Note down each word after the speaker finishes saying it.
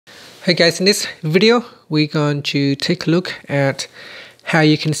Hey guys, in this video we're going to take a look at how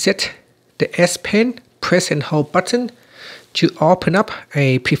you can set the S Pen press and hold button to open up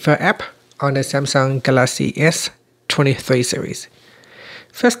a preferred app on the Samsung Galaxy S23 series.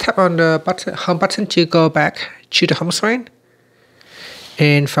 First, tap on the home button to go back to the home screen,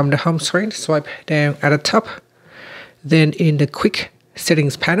 and from the home screen swipe down at the top. Then in the quick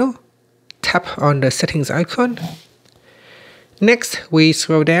settings panel, tap on the settings icon. Next, we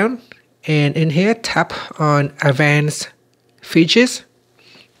scroll down, and in here tap on advanced features.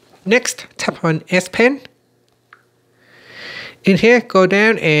 Next, tap on S Pen. In here, go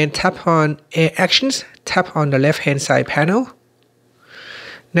down and tap on Air Actions. Tap on the left hand side panel.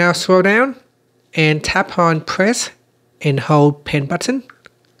 Now scroll down and tap on press and hold pen button.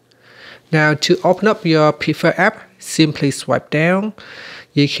 Now to open up your preferred app, simply swipe down.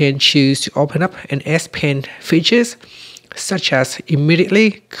 You can choose to open up an S Pen features, such as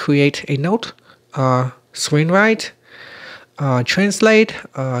immediately create a note, screenwrite, translate,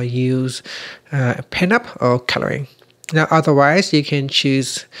 use pen up or coloring. Now otherwise, you can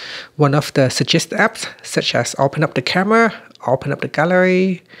choose one of the suggested apps, such as open up the camera, open up the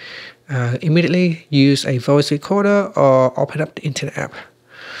gallery, immediately use a voice recorder, or open up the internet app.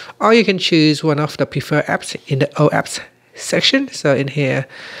 Or you can choose one of the preferred apps in the All Apps section. So in here,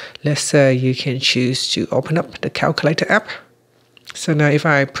 let's say you can choose to open up the calculator app. So now if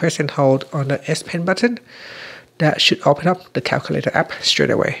I press and hold on the S Pen button, that should open up the calculator app straight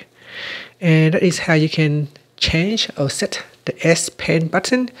away. And that is how you can change or set the S Pen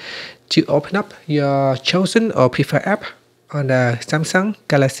button to open up your chosen or preferred app on the Samsung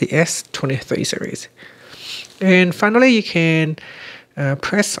Galaxy S23 series. And finally, you can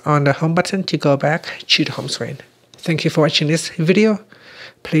press on the home button to go back to the home screen. Thank you for watching this video.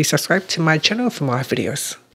 Please subscribe to my channel for more videos.